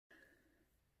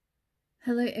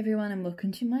Hello everyone and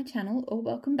welcome to my channel, or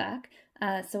welcome back.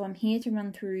 So I'm here to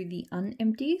run through the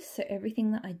unempties, so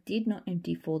everything that I did not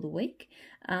empty for the week.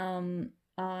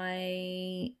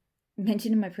 I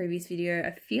mentioned in my previous video,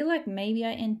 I feel like maybe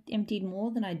I emptied more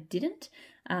than I didn't.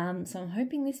 So I'm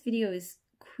hoping this video is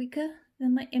quicker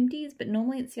than my empties, but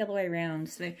normally it's the other way around.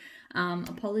 So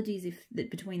apologies if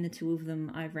between the two of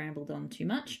them I've rambled on too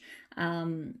much.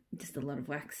 Just a lot of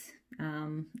wax.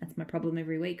 That's my problem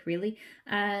every week, really.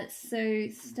 So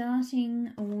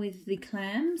starting with the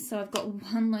clams, so I've got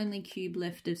one lonely cube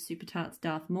left of Super Tarts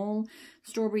Darth Maul,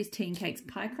 Strawberries Tea and Cakes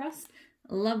Pie Crust.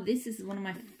 Love this. This is one of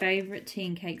my favourite tea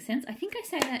and cake scents. I think I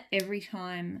say that every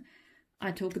time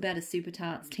I talk about a Super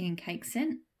Tarts tea and cake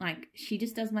scent. Like, she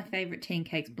just does my favourite tea and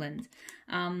cakes blends.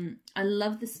 I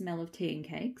love the smell of tea and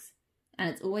cakes, and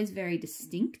it's always very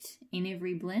distinct in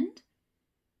every blend.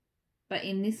 But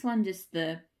in this one, just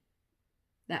that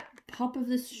pop of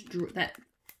that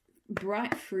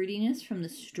bright fruitiness from the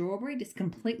strawberry just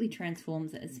completely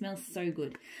transforms it. It smells so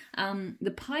good.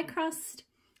 The pie crust,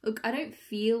 look, I don't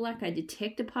feel like I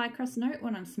detect a pie crust note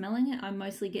when I'm smelling it. I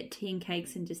mostly get tea and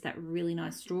cakes and just that really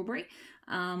nice strawberry.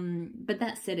 But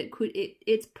that said,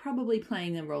 it's probably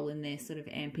playing a role in there, sort of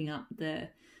amping up the,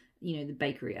 the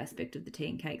bakery aspect of the tea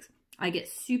and cakes. I get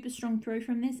super strong throw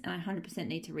from this, and I 100%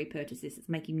 need to repurchase this. It's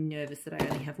making me nervous that I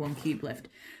only have one cube left.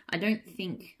 I don't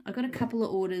think... I got a couple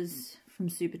of orders from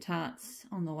Super Tarts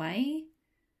on the way.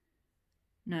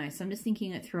 No, so I'm just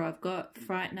thinking it through. I've got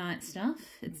Fright Night stuff.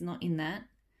 It's not in that.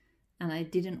 And I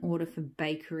did an order for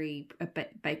bakery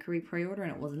pre-order,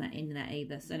 and it wasn't in that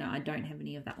either. So no, I don't have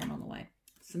any of that one on the way.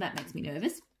 So that makes me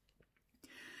nervous.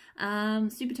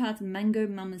 Super Tarts Mango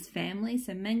Mama's Family.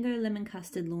 So mango, lemon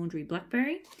custard, laundry,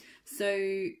 blackberry.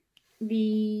 So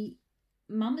the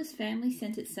Mama's Family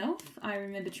scent itself, I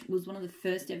remember was one of the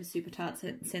first ever Super Tarts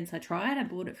scents I tried. I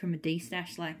bought it from a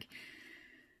D-stash like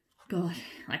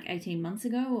 18 months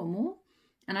ago or more.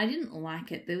 And I didn't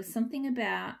like it. There was something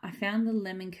about, I found the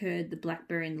lemon curd, the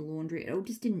blackberry and the laundry, it all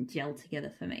just didn't gel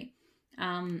together for me.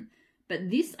 But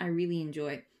this I really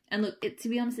enjoy. And look, to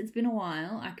be honest, it's been a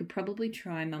while. I could probably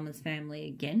try Mama's Family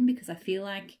again because I feel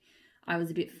like I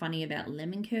was a bit funny about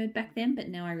lemon curd back then, but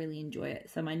now I really enjoy it.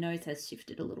 So my nose has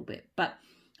shifted a little bit, but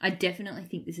I definitely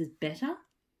think this is better.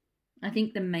 I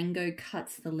think the mango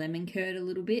cuts the lemon curd a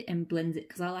little bit and blends it,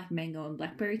 because I like mango and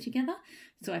blackberry together.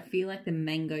 So I feel like the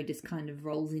mango just kind of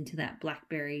rolls into that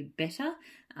blackberry better.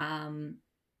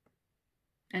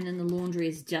 And then the laundry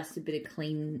is just a bit of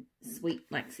clean, sweet,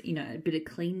 a bit of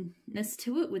cleanness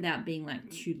to it without being like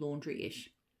too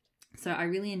laundry-ish. So I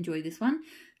really enjoy this one.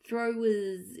 Throw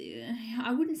was,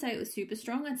 I wouldn't say it was super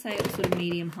strong. I'd say it was sort of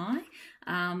medium-high.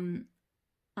 I'm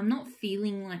not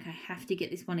feeling like I have to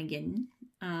get this one again.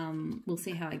 We'll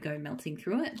see how I go melting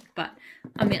through it. But,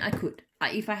 I mean, I could.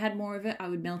 If I had more of it, I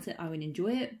would melt it. I would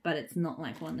enjoy it. But it's not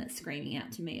like one that's screaming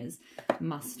out to me as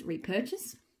must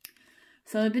repurchase.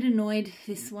 So I'm a bit annoyed.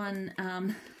 This one,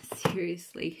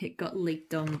 seriously, it got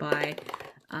leaked on by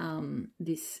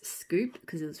this scoop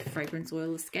because it was fragrance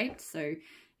oil escaped. So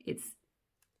it's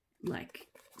like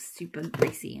super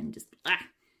greasy and just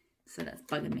so that's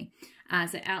bugging me.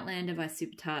 So Outlander by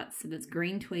Super Tarts. So that's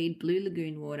green tweed, blue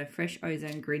lagoon water, fresh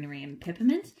ozone, greenery and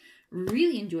peppermint.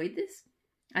 Really enjoyed this.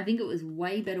 I think it was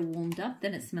way better warmed up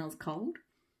than it smells cold.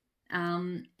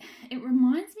 It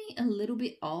reminds me a little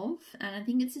bit of, and I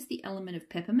think it's just the element of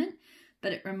peppermint,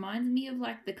 but it reminds me of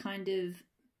like the kind of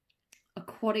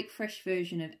aquatic fresh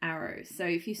version of Arrow. So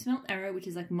if you smelt Arrow, which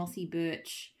is like mossy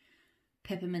birch,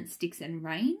 peppermint sticks and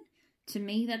rain, to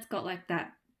me that's got like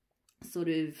that sort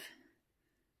of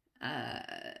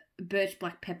birch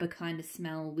black pepper kind of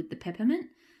smell with the peppermint.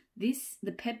 I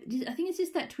think it's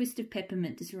just that twist of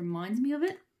peppermint just reminds me of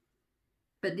it.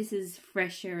 But this is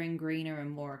fresher and greener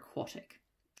and more aquatic.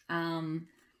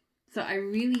 So I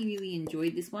really, really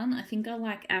enjoyed this one. I think I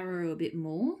like Arrow a bit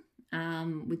more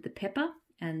with the pepper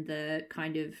and the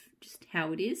kind of just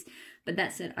how it is. But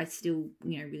that said, I still,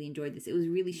 really enjoyed this. It was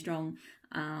really strong.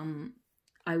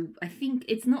 I think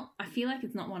it's not, I feel like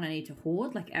it's not one I need to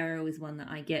hoard. Like Arrow is one that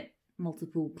I get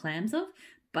multiple clams of.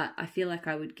 But I feel like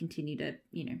I would continue to,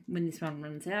 when this one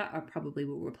runs out, I probably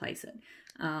will replace it.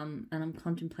 And I'm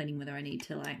contemplating whether I need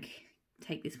to, like,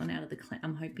 take this one out of the clam.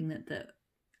 I'm hoping that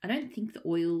I don't think the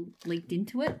oil leaked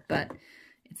into it, but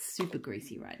it's super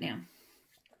greasy right now.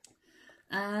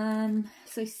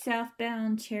 So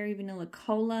Southbound Cherry Vanilla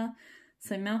Cola.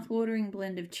 So mouth-watering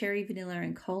blend of cherry, vanilla,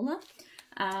 and cola.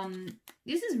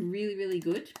 This is really, really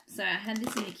good. So I had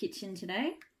this in the kitchen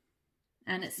today.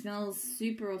 And it smells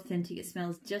super authentic. It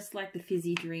smells just like the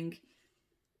fizzy drink.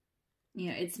 You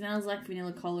know, it smells like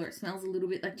vanilla cola. It smells a little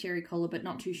bit like cherry cola, but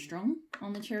not too strong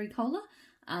on the cherry cola.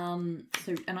 And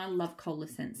I love cola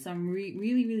scents, so I'm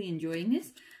really enjoying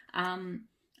this.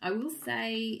 I will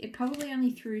say it probably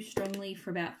only threw strongly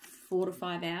for about 4 to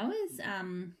 5 hours.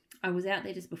 I was out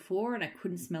there just before and I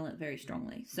couldn't smell it very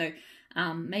strongly. So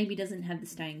maybe doesn't have the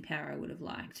staying power I would have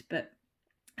liked, but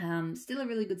still a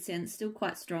really good scent, still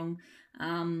quite strong.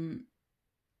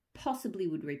 Possibly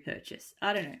would repurchase.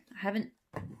 I don't know. I haven't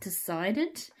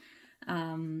decided.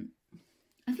 I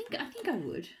think I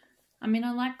would. I mean,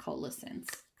 I like cola scents.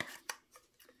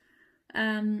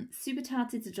 Super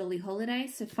Tarts, It's a Jolly Holiday.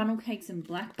 So funnel cakes and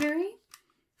blackberry.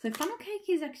 So funnel cake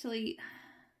is actually,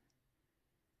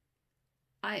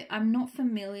 I'm not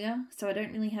familiar, so I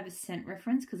don't really have a scent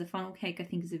reference because a funnel cake I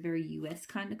think is a very US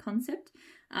kind of concept.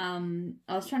 I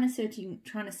was trying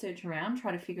to search around,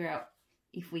 try to figure out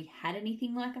if we had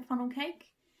anything like a funnel cake,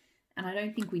 and I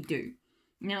don't think we do.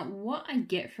 Now, what I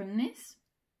get from this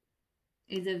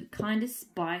is a kind of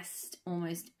spiced,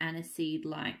 almost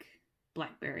aniseed-like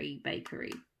blackberry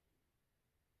bakery.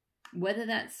 Whether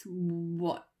that's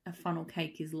what a funnel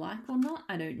cake is like or not,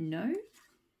 I don't know.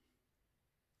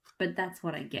 But that's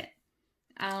what I get.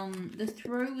 The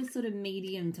throw was sort of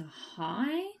medium to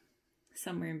high,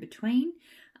 somewhere in between.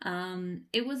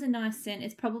 It was a nice scent.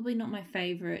 It's probably not my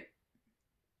favourite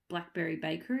blackberry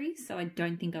bakery, so I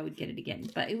don't think I would get it again,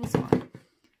 but it was fine.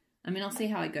 I mean, I'll see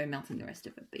how I go melting the rest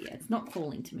of it, but yeah, it's not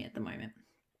calling to me at the moment.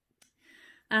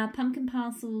 Pumpkin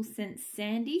Parcel Scent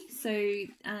Sandy. So,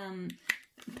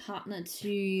 partner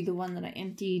to the one that I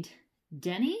emptied,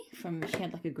 Danny, she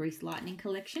had like a Grease Lightning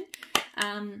collection.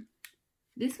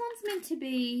 This one's meant to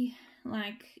be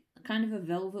like kind of a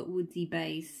velvet woodsy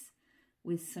base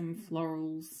with some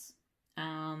florals,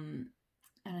 and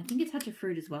I think a touch of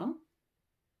fruit as well.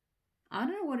 I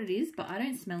don't know what it is, but I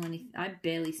don't smell anything. I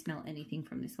barely smell anything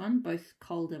from this one, both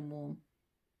cold and warm.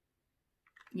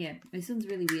 Yeah, this one's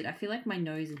really weird. I feel like my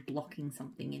nose is blocking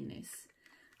something in this.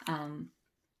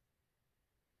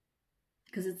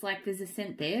 Because it's like there's a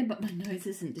scent there, but my nose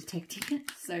isn't detecting it.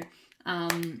 So,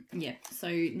 yeah, so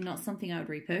not something I would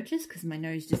repurchase because my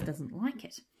nose just doesn't like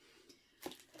it.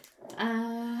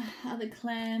 Other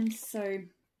clams, so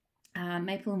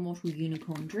Maple and Mortal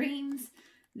Unicorn Dreams.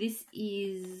 This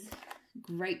is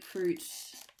grapefruit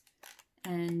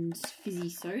and fizzy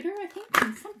soda, I think,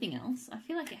 and something else. I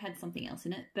feel like it had something else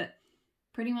in it, but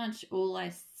pretty much all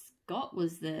I got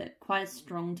was quite a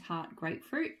strong tart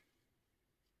grapefruit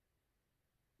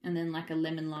and then like a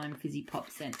lemon lime fizzy pop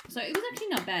scent. So it was actually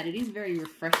not bad. It is very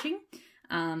refreshing,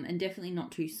 and definitely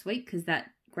not too sweet because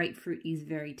that grapefruit is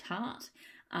very tart.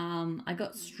 I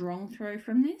got strong throw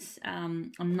from this.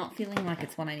 I'm not feeling like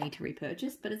it's one I need to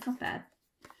repurchase, but it's not bad.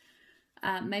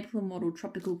 Maple and Mortal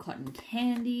Tropical Cotton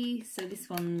Candy. So this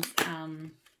one's,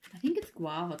 I think it's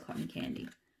guava cotton candy.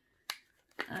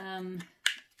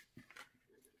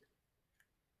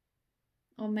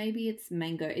 Or maybe it's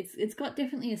mango. It's got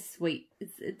definitely a sweet.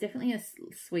 It's definitely a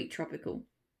sweet tropical.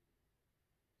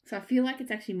 So I feel like it's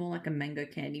actually more like a mango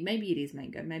candy. Maybe it is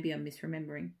mango. Maybe I'm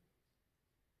misremembering.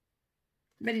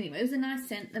 But anyway, it was a nice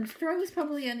scent. The throw was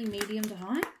probably only medium to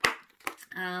high.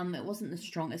 It wasn't as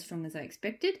strong as I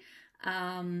expected.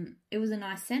 It was a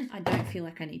nice scent. I don't feel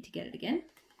like I need to get it again.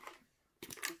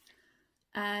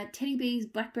 Teddy B's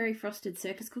Blackberry Frosted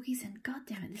Circus Cookies. And god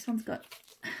damn it, this one's got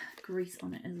grease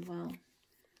on it as well.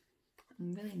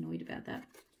 I'm really annoyed about that.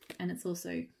 And it's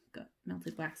also got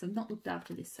melted wax. I've not looked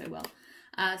after this so well.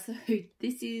 So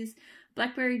this is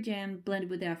blackberry jam blended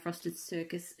with our Frosted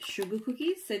Circus sugar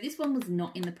cookies. So this one was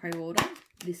not in the pre-order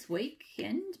this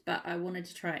weekend, but I wanted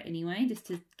to try it anyway just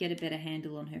to get a better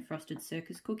handle on her Frosted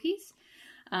Circus cookies.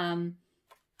 On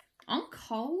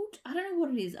cold, I don't know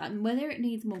what it is. Whether it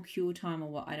needs more cure time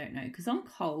or what, I don't know. Because on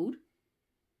cold,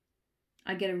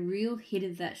 I get a real hit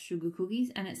of that sugar cookies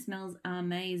and it smells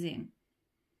amazing.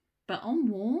 But on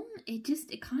warm,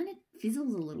 it kind of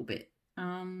fizzles a little bit.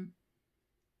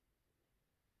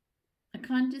 I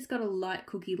kind of just got a light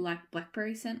cookie-like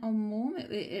blackberry scent on warm.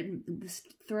 The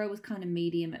throw was kind of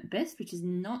medium at best, which is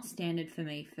not standard for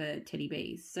me for Teddy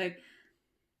B's. So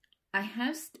I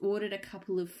have ordered a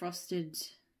couple of Frosted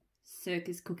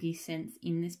Circus cookie scents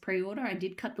in this pre-order. I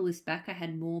did cut the list back. I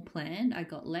had more planned. I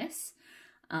got less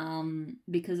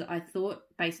because I thought,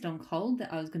 based on cold,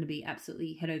 that I was going to be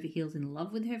absolutely head over heels in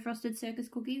love with her Frosted Circus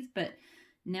cookies. But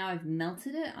now I've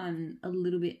melted it, I'm a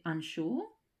little bit unsure.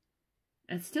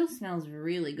 It still smells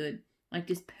really good, like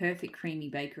just perfect creamy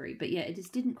bakery. But yeah, it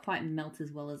just didn't quite melt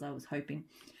as well as I was hoping.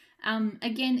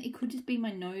 Again, it could just be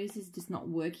my nose is just not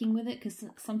working with it because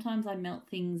sometimes I melt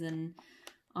things and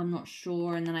I'm not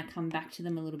sure and then I come back to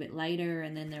them a little bit later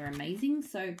and then they're amazing.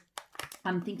 So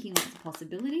I'm thinking that's a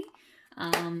possibility.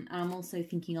 I'm also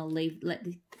thinking I'll let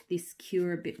this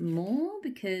cure a bit more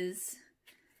because,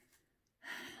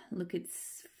 look,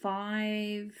 it's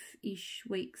 5-ish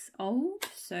weeks old,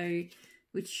 so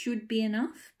which should be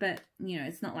enough. But you know,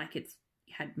 it's not like it's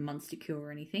had months to cure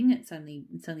or anything. It's only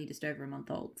just over a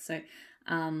month old. So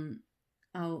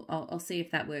I'll see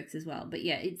if that works as well. But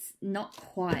yeah, it's not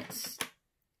quite.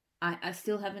 I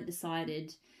still haven't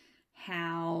decided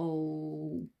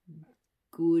how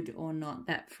good or not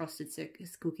that Frosted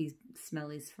Circus cookies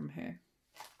smell is from her.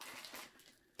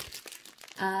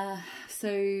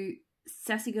 So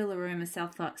Sassy Girl Aroma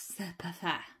Southside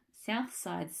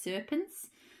Serpents.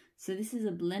 So this is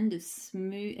a blend of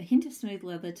a hint of smooth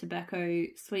leather, tobacco,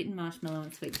 sweetened marshmallow,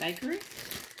 and sweet bakery.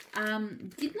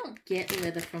 Did not get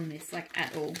leather from this, like,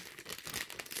 at all.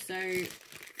 So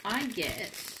I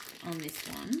get on this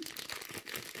one,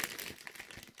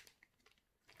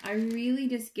 I really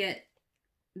just get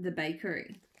the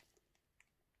bakery.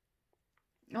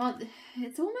 Oh,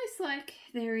 it's almost like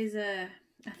there is I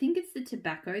think it's the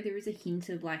tobacco. There is a hint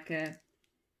of like a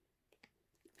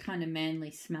kind of manly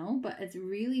smell, but it's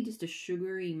really just a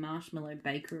sugary marshmallow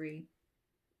bakery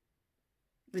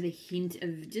with a hint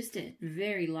of just a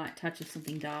very light touch of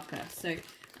something darker. So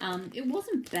it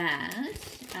wasn't bad,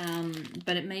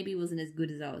 but it maybe wasn't as good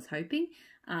as I was hoping.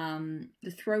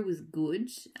 The throw was good,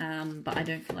 but I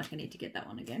don't feel like I need to get that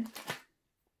one again.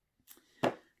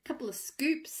 Couple of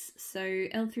scoops. So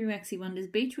L3 Waxy Wonders,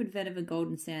 Beechwood Vetiver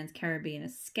Golden Sands Caribbean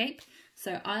Escape.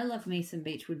 So I love me some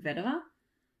Beechwood Vetiver.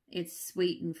 It's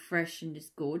sweet and fresh and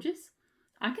just gorgeous.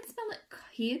 I can smell it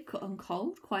here on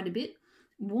cold quite a bit.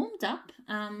 Warmed up,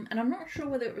 and I'm not sure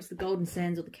whether it was the Golden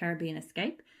Sands or the Caribbean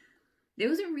Escape. There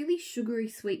was a really sugary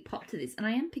sweet pop to this, and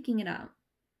I am picking it up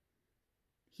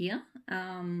here,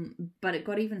 but it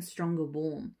got even stronger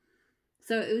warm.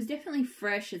 So it was definitely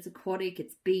fresh, it's aquatic,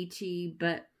 it's beachy,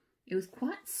 but it was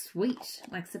quite sweet,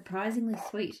 like surprisingly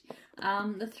sweet.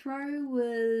 The throw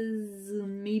was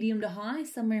medium to high,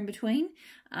 somewhere in between.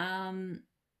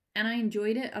 And I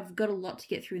enjoyed it. I've got a lot to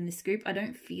get through in this scoop. I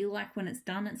don't feel like when it's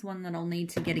done, it's one that I'll need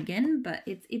to get again, but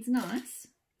it's nice.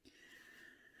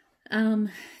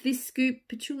 This scoop,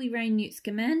 Patchouli Rain Newt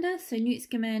Scamander. So Newt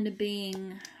Scamander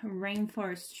being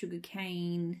Rainforest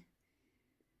Sugarcane,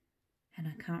 and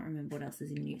I can't remember what else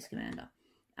is in Newt Scamander.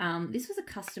 This was a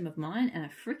custom of mine, and I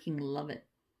freaking love it.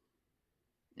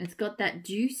 It's got that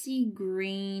juicy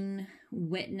green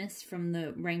wetness from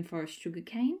the Rainforest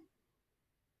Sugarcane,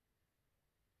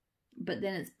 but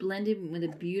then it's blended with a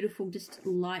beautiful, just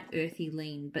light, earthy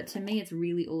lean. But to me, it's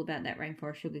really all about that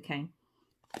Rainforest Sugarcane.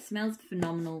 It smells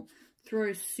phenomenal.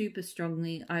 Throws super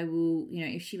strongly. I will, you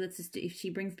know, if she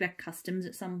brings back customs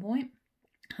at some point,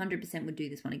 100% would do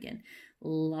this one again.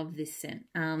 Love this scent.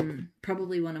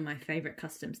 Probably one of my favorite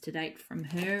customs to date from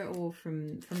her or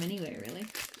from anywhere really.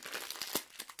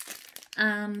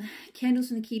 Candles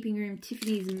from the Keeping Room,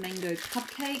 Tiffany's Mango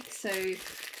Cupcake. So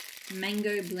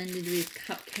mango blended with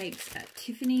cupcakes at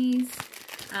Tiffany's.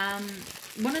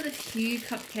 One of the few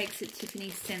cupcakes at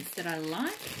Tiffany's scents that I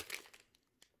like.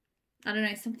 I don't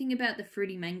know, something about the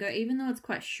fruity mango, even though it's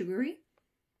quite sugary,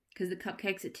 because the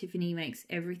cupcakes at Tiffany makes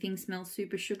everything smell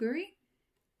super sugary.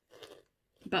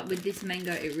 But with this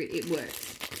mango, it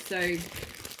works. So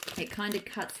it kind of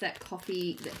cuts that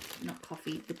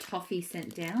the toffee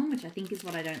scent down, which I think is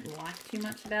what I don't like too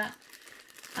much about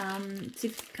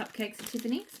cupcakes at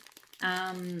Tiffany's.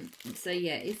 So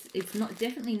yeah, it's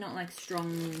definitely not like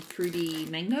strong fruity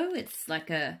mango. It's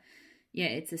like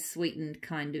it's a sweetened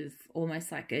kind of,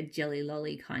 almost like a jelly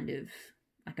lolly kind of,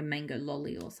 like a mango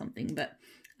lolly or something. But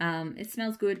it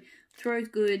smells good, throws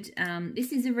good.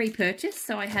 This is a repurchase,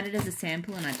 so I had it as a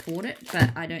sample and I poured it,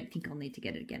 but I don't think I'll need to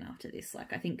get it again after this.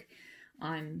 Like, I think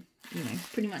I'm,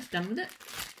 pretty much done with it.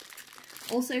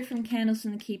 Also from Candles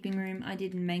from the Keeping Room, I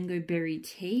did Mango Berry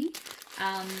Tea.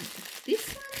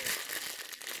 This one,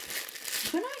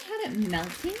 when I had it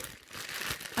melting,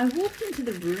 I walked into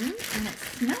the room and it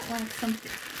smelled like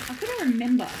something. I couldn't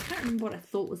remember. I can't remember what I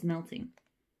thought was melting.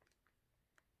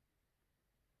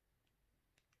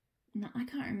 No, I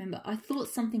can't remember. I thought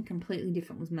something completely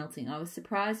different was melting. I was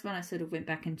surprised when I sort of went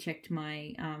back and checked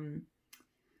my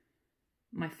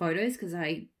my photos, because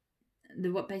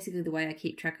basically the way I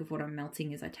keep track of what I'm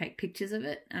melting is I take pictures of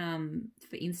it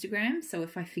for Instagram. So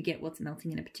if I forget what's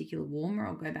melting in a particular warmer,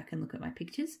 I'll go back and look at my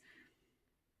pictures.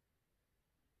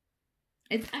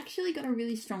 It's actually got a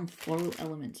really strong floral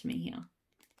element to me here.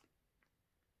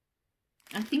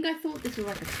 I think I thought this was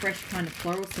like a fresh kind of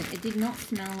floral scent. It did not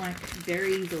smell like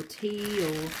berries or tea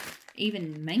or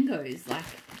even mangoes. Like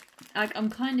I'm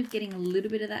kind of getting a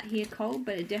little bit of that here cold,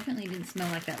 but it definitely didn't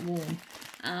smell like that warm.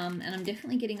 and I'm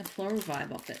definitely getting a floral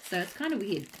vibe off it, so it's kind of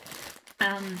weird.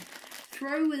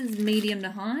 Throw was medium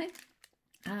to high,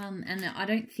 and I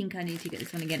don't think I need to get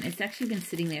this one again. It's actually been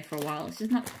sitting there for a while. It's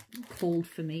just not called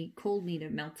me to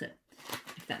melt it,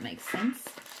 if that makes sense.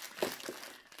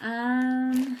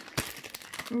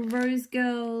 Rose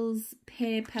Girls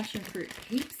Pear Passion Fruit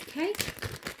Peeps Cake.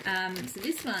 So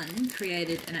this one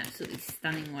created an absolutely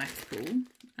stunning wax pool.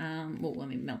 Well, I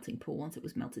mean, melting pool. Once it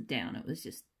was melted down, it was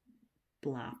just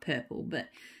blah purple, but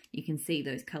you can see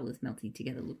those colours melting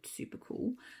together looked super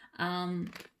cool.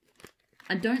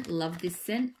 I don't love this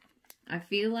scent. I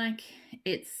feel like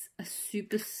it's a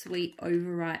super sweet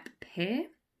overripe pear.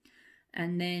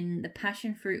 And then the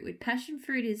passion fruit. With passion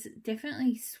fruit is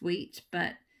definitely sweet,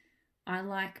 but I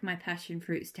like my passion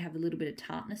fruits to have a little bit of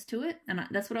tartness to it. And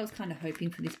that's what I was kind of hoping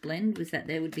for this blend, was that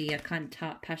there would be a kind of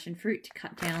tart passion fruit to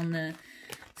cut down the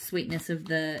sweetness of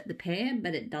the pear,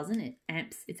 but it doesn't. It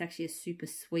amps. It's actually a super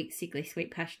sweet, sickly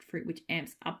sweet passion fruit, which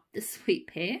amps up the sweet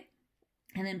pear.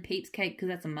 And then Peeps Cake, because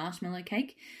that's a marshmallow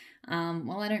cake.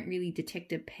 While I don't really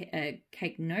detect a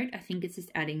cake note, I think it's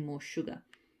just adding more sugar.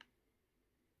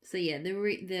 So yeah,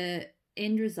 the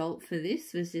end result for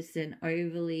this was just an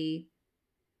overly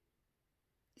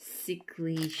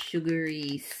sickly,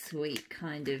 sugary, sweet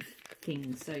kind of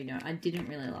thing. So, you know, I didn't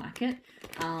really like it.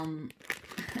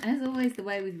 As always, the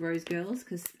way with Rose Girls,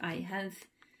 because I have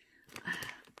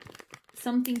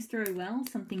some things throw well,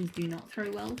 some things do not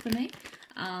throw well for me.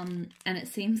 And it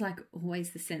seems like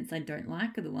always the scents I don't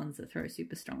like are the ones that throw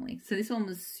super strongly. So this one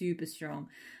was super strong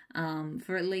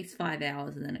for at least 5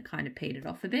 hours, and then it kind of petered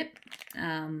off a bit.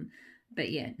 But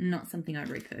yeah, not something I'd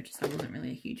repurchase. I wasn't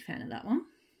really a huge fan of that one.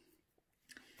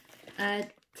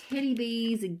 Teddy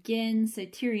Bees again. So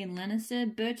Tyrion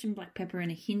Lannister, birch and black pepper,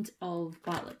 and a hint of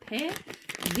violet pear.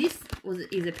 This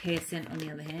is a pear scent, on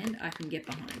the other hand, I can get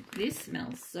behind. This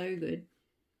smells so good.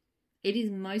 It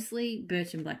is mostly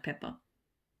birch and black pepper.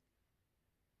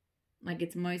 Like,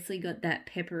 it's mostly got that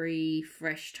peppery,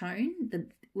 fresh tone.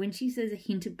 When she says a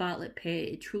hint of violet pear,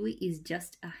 it truly is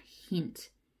just a hint.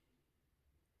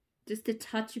 Just a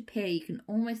touch of pear. You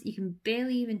can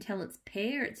barely even tell it's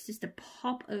pear. It's just a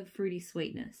pop of fruity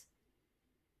sweetness.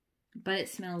 But it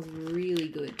smells really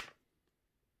good.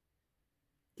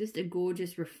 Just a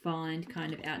gorgeous, refined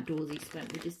kind of outdoorsy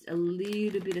scent with just a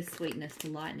little bit of sweetness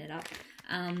to lighten it up.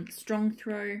 Strong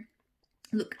throw.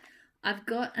 Look, I've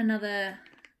got another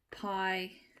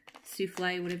pie,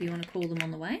 souffle, whatever you want to call them,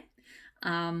 on the way.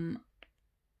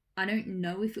 I don't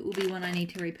know if it will be one I need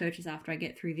to repurchase after I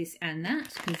get through this and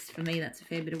that, because for me that's a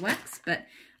fair bit of wax, but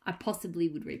I possibly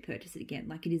would repurchase it again.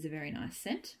 Like, it is a very nice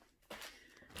scent.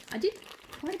 I did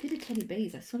quite a bit of Teddy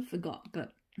Bees. I sort of forgot,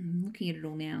 but I'm looking at it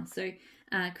all now. So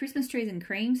Christmas trees and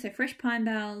cream. So fresh pine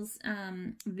boughs,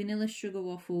 vanilla sugar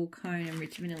waffle cone, and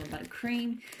rich vanilla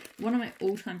buttercream. One of my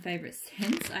all-time favourite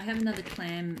scents. I have another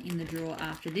clam in the drawer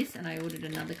after this, and I ordered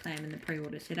another clam in the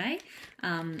pre-order today.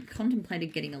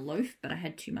 Contemplated getting a loaf, but I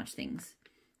had too much things.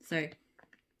 So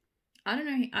I don't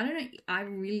know. I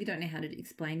really don't know how to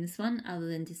explain this one, other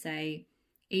than to say,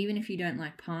 even if you don't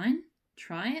like pine,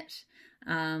 try it.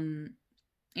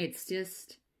 It's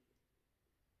just,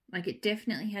 like, it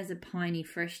definitely has a piney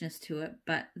freshness to it,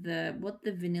 but what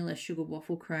the vanilla sugar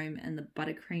waffle cone and the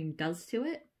buttercream does to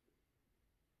it,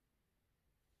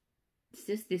 it's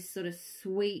just this sort of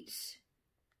sweet,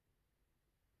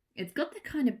 it's got the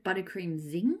kind of buttercream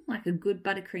zing. Like, a good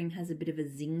buttercream has a bit of a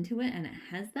zing to it, and it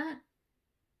has that.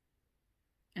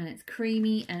 And it's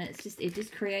creamy, and it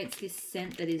just creates this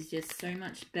scent that is just so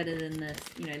much better than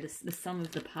the sum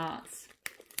of the parts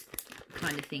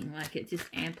kind of thing. Like, it just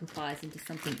amplifies into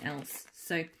something else.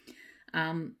 So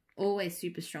always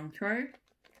super strong throw,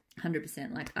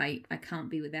 100%. Like, I can't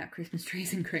be without Christmas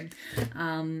trees and cream.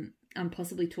 I'm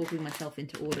possibly talking myself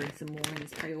into ordering some more in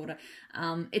this pre-order.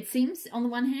 It seems, on the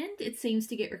one hand, it seems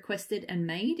to get requested and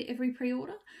made every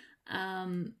pre-order.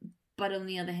 But on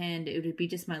the other hand, it would be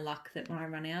just my luck that when I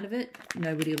run out of it,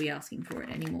 nobody will be asking for it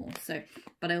anymore. So,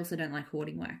 but I also don't like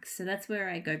hoarding wax. So that's where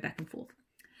I go back and forth.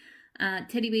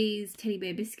 Teddy Bees, Teddy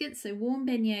Bear Biscuits. So warm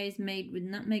beignets made with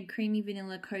nutmeg, creamy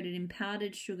vanilla, coated in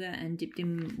powdered sugar and dipped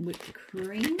in whipped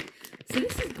cream. So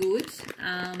this is good.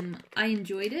 I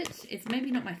enjoyed it. It's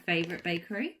maybe not my favourite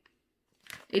bakery.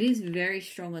 It is very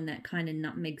strong on that kind of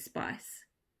nutmeg spice.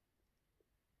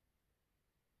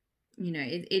 You know,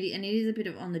 and it is a bit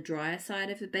of on the drier side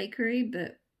of the bakery,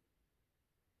 but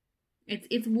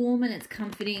it's warm and it's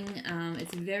comforting.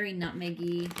 It's very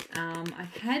nutmeggy.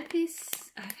 I've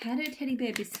had her Teddy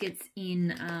Bear Biscuits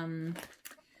in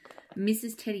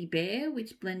Mrs. Teddy Bear,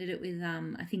 which blended it with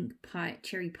I think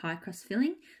cherry pie crust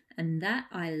filling, and that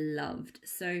I loved.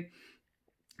 So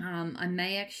I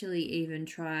may actually even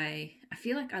try, I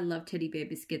feel like I love teddy bear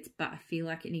biscuits, but I feel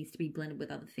like it needs to be blended with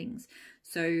other things.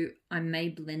 So I may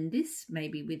blend this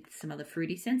maybe with some other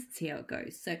fruity scents and see how it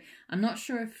goes. So I'm not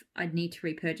sure if I'd need to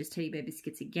repurchase teddy bear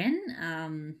biscuits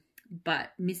again.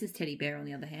 But Mrs. Teddy Bear, on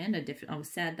the other hand, I was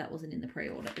sad that wasn't in the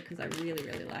pre-order because I really,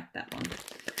 really liked that one.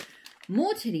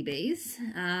 More teddy bears.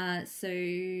 So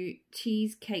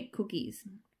cheesecake cookies.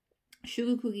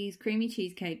 Sugar cookies, creamy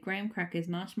cheesecake, graham crackers,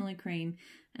 marshmallow cream,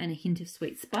 and a hint of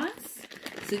sweet spice.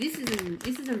 So this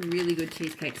is a really good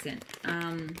cheesecake scent.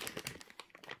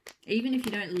 Even if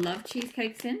you don't love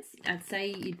cheesecake scents, I'd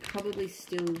say you'd probably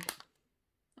still,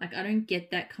 like, I don't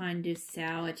get that kind of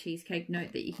sour cheesecake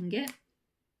note that you can get.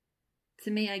 To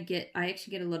me, I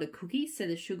actually get a lot of cookies. So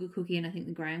the sugar cookie and I think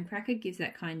the graham cracker gives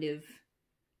that kind of,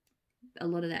 a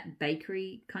lot of that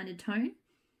bakery kind of tone.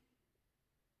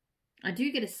 I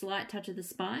do get a slight touch of the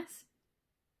spice.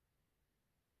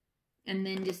 And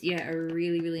then just, yeah, a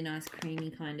really, really nice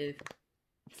creamy kind of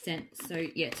scent. So,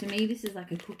 yeah, to me, this is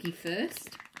like a cookie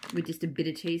first with just a bit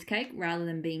of cheesecake rather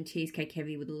than being cheesecake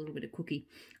heavy with a little bit of cookie.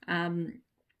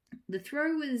 The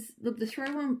throw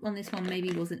on this one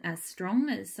maybe wasn't as strong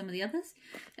as some of the others.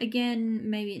 Again,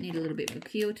 maybe it needed a little bit more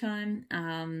cure time.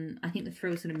 I think the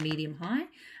throw was sort of medium-high.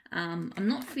 I'm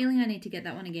not feeling I need to get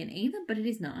that one again either, but it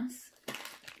is nice.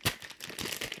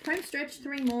 Home stretch,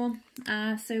 3 more.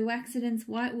 So Waxidents,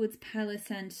 Whitewoods, Palo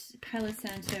Santo,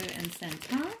 and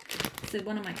Santal. So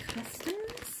one of my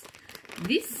customs.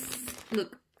 This,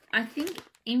 look, I think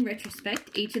in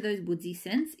retrospect, each of those woodsy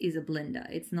scents is a blender.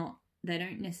 It's not, they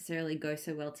don't necessarily go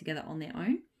so well together on their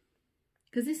own.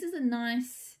 Because this is a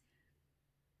nice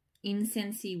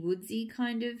incensey, woodsy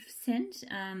kind of scent,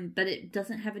 but it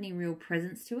doesn't have any real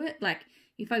presence to it. Like,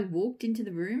 if I walked into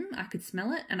the room, I could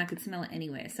smell it, and I could smell it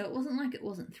anywhere. So it wasn't like it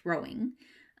wasn't throwing,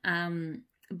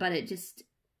 but it just,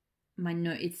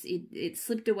 it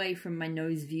slipped away from my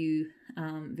nose view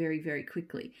very, very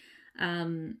quickly.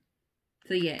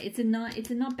 So yeah, it's a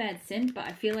not bad scent, but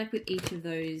I feel like with each of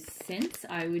those scents,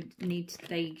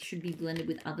 they should be blended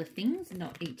with other things,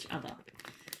 not each other.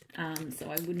 So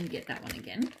I wouldn't get that one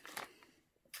again.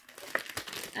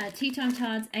 Tea Time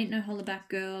Tards, Ain't No Hollaback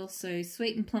Girl. So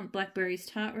sweet and plump blackberries,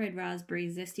 tart red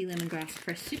raspberries, zesty lemongrass,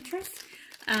 fresh citrus.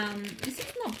 This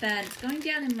is not bad. It's going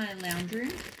down in my lounge room.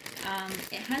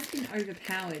 It has been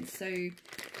overpowered. So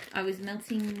I was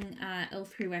melting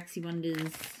L3 Waxy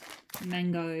Wonders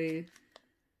mango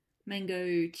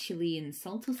chili and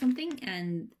salt or something,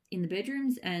 and in the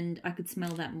bedrooms, and I could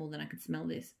smell that more than I could smell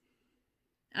this.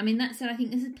 I mean, that said, I think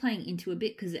this is playing into a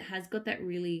bit because it has got that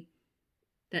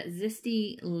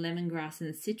zesty lemongrass, and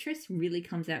the citrus really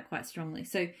comes out quite strongly.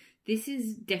 So this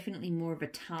is definitely more of a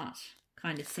tart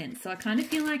kind of scent. So I kind of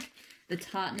feel like the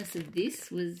tartness of this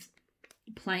was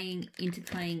playing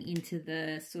into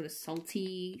the sort of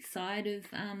salty side of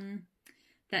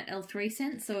that L3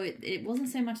 scent. So it wasn't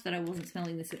so much that I wasn't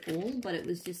smelling this at all, but it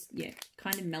was just, yeah,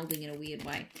 kind of melding in a weird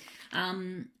way.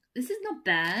 This is not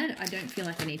bad. I don't feel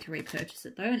like I need to repurchase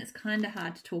it though, and it's kind of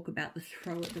hard to talk about the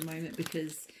throw at the moment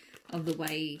because of the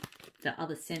way the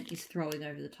other scent is throwing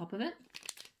over the top of it.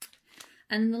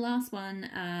 And the last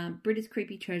one, British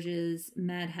Creepy Treasures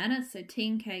Mad Hatter. So tea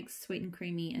and cakes, sweet and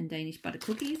creamy, and Danish butter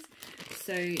cookies.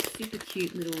 So super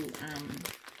cute little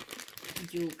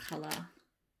dual colour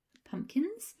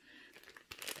pumpkins.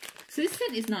 So this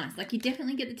scent is nice. Like, you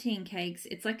definitely get the tea and cakes.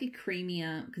 It's like a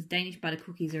creamier, because Danish butter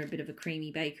cookies are a bit of a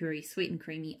creamy bakery, sweet and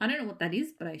creamy. I don't know what that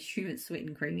is, but I assume it's sweet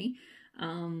and creamy.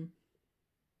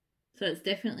 So it's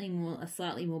definitely a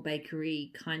slightly more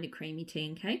bakery kind of creamy tea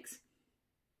and cakes.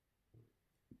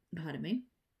 Pardon me.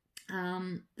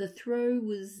 The throw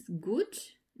was good.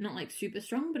 Not like super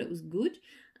strong, but it was good.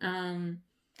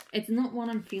 It's not one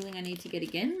I'm feeling I need to get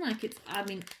again. Like, I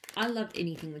mean, I love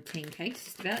anything with tea and cakes,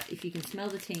 just about. If you can smell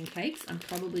the tea and cakes, I'm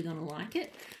probably going to like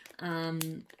it.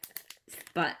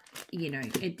 But, you know,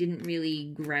 it didn't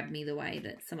really grab me the way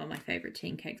that some of my favourite tea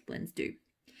and cakes blends do.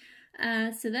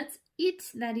 So that's it.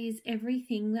 That is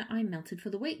everything that I melted for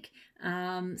the week.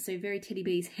 So very Teddy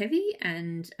Bees heavy,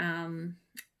 and,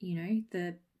 you know,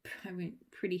 I went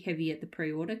pretty heavy at the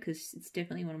pre-order because it's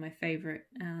definitely one of my favourite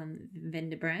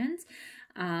vendor brands.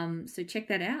 So check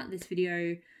that out. This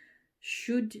video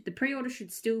the pre-order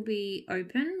should still be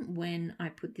open when I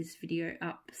put this video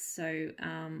up. So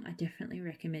I definitely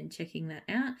recommend checking that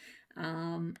out.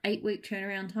 8-week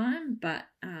turnaround time, but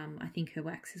I think her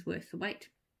wax is worth the wait.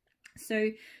 So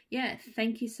yeah,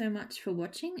 thank you so much for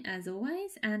watching as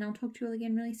always, and I'll talk to you all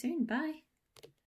again really soon. Bye.